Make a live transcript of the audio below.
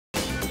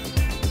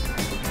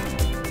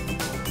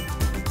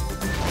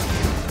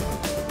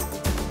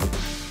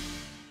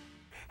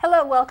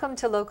Hello, welcome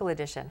to Local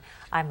Edition.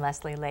 I'm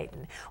Leslie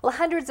Leyton. Well,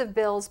 hundreds of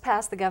bills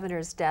passed the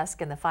governor's desk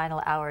in the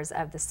final hours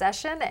of the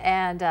session,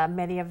 and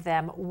many of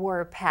them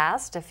were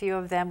passed. A few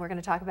of them we're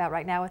going to talk about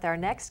right now with our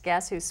next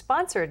guest who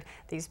sponsored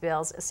these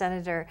bills,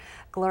 Senator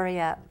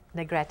Gloria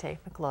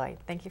Negrete-McLeod.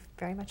 Thank you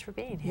very much for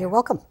being here. You're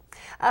welcome.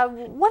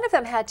 One of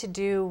them had to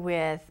do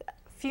with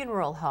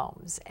funeral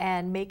homes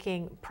and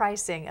making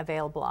pricing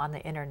available on the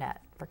internet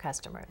for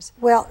customers.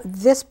 Well,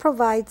 this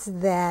provides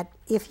that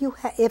if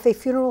a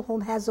funeral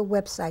home has a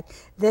website,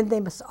 then they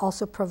must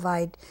also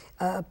provide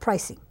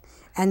pricing,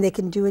 and they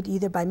can do it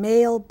either by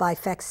mail, by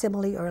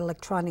facsimile, or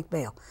electronic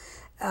mail.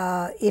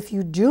 If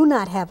you do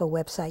not have a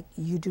website,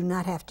 you do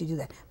not have to do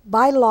that.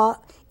 By law,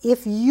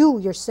 if you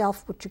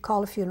yourself were to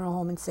call a funeral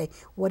home and say,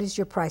 what is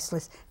your price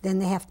list, then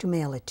they have to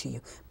mail it to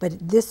you. But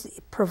this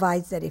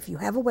provides that if you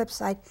have a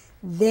website,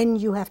 then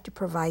you have to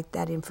provide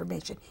that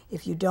information.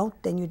 If you don't,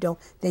 then you don't.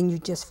 Then you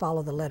just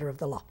follow the letter of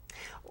the law.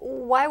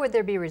 Why would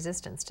there be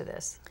resistance to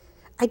this?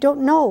 I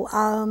don't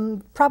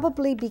know.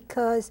 Probably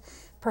because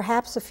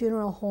perhaps a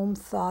funeral home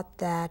thought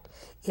that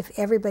if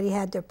everybody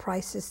had their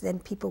prices, then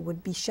people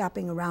would be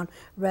shopping around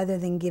rather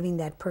than giving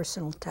that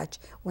personal touch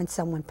when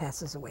someone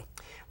passes away.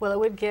 Well, it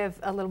would give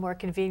a little more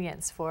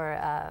convenience for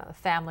a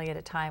family at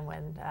a time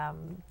when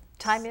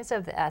time is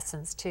of the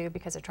essence, too,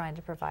 because they're trying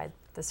to provide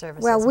the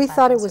services. Well, we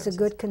thought it was a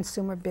good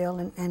consumer bill,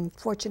 and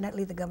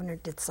fortunately the governor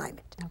did sign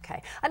it.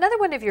 Okay. Another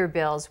one of your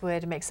bills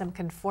would make some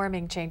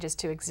conforming changes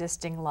to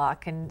existing law,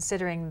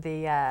 considering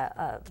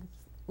the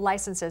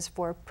licenses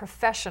for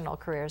professional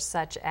careers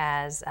such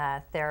as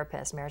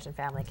therapists, marriage and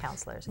family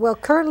counselors. Well,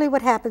 currently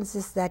what happens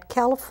is that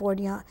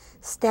California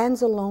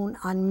stands alone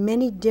on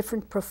many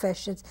different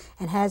professions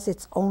and has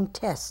its own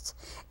tests.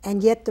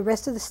 And yet the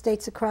rest of the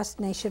states across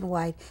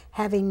nationwide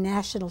have a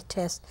national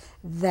test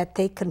that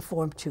they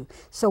conform to.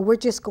 So we're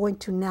just going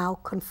to now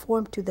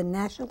conform to the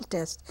national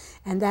test,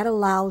 and that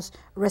allows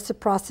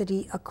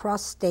reciprocity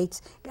across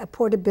states,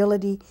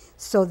 portability,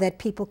 so that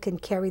people can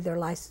carry their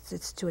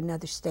licenses to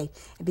another state.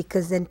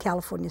 Because then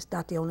California is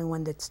not the only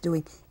one that's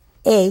doing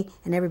A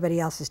and everybody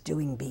else is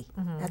doing B.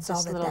 That's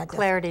just all a little that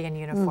clarity and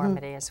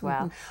uniformity as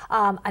well.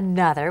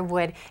 Another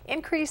would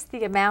increase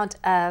the amount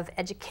of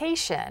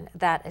education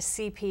that a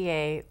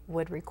CPA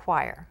would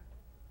require.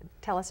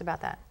 Tell us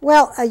about that.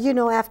 Well, you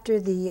know,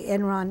 after the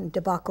Enron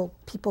debacle,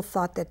 people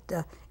thought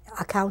that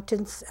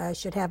accountants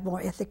should have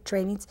more ethic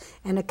trainings,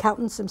 and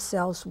accountants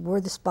themselves were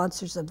the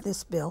sponsors of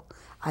this bill.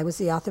 I was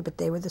the author, but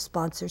they were the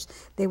sponsors.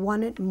 They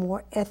wanted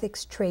more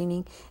ethics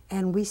training,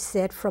 and we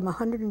said from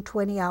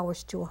 120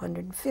 hours to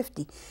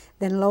 150.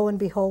 Then lo and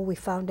behold, we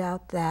found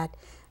out that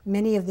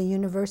many of the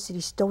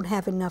universities don't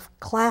have enough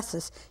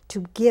classes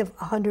to give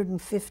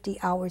 150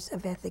 hours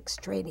of ethics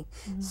training.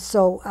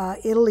 So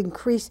it'll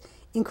increase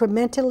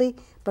incrementally,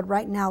 but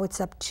right now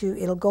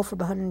it'll go from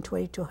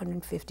 120 to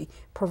 150,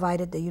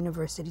 provided the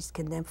universities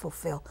can then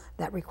fulfill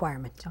that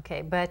requirement.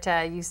 Okay, but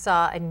you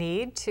saw a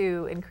need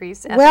to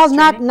increase ethics Well,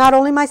 training? not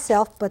only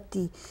myself, but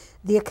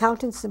the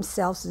accountants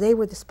themselves, they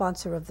were the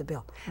sponsor of the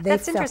bill.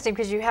 That's interesting,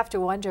 because you have to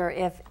wonder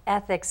if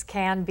ethics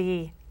can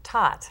be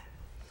taught.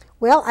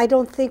 Well, I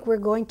don't think we're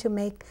going to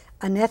make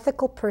an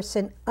ethical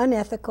person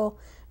unethical,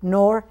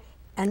 nor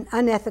an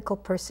unethical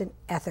person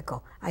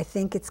ethical. I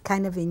think it's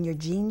kind of in your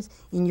genes,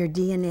 in your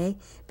DNA,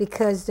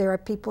 because there are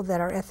people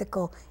that are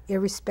ethical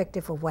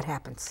irrespective of what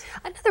happens.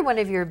 Another one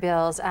of your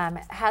bills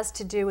has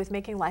to do with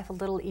making life a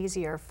little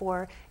easier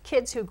for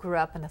kids who grew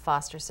up in the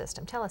foster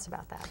system. Tell us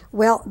about that.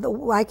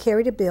 Well, I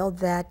carried a bill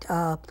that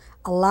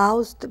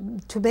allows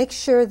to make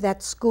sure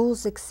that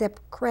schools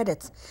accept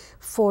credits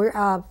for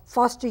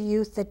foster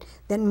youth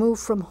that move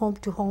from home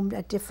to home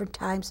at different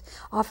times.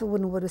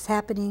 Often what was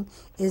happening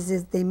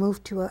is they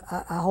moved to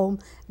a home,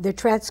 their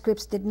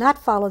transcripts did not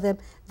follow them,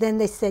 then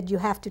they said you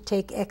have to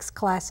take X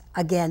class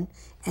again,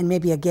 and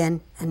maybe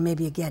again, and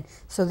maybe again.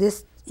 So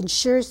this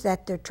ensures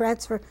that their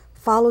transfer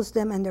follows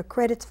them and their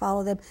credits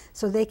follow them,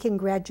 so they can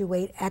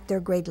graduate at their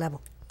grade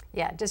level.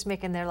 Yeah, just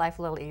making their life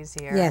a little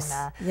easier. Yes,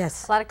 and,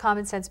 yes. A lot of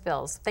common sense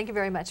bills. Thank you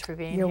very much for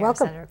being You're here,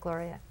 welcome. Senator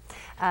Gloria.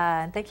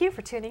 And thank you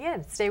for tuning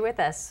in. Stay with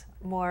us.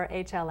 More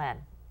HLN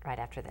right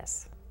after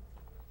this.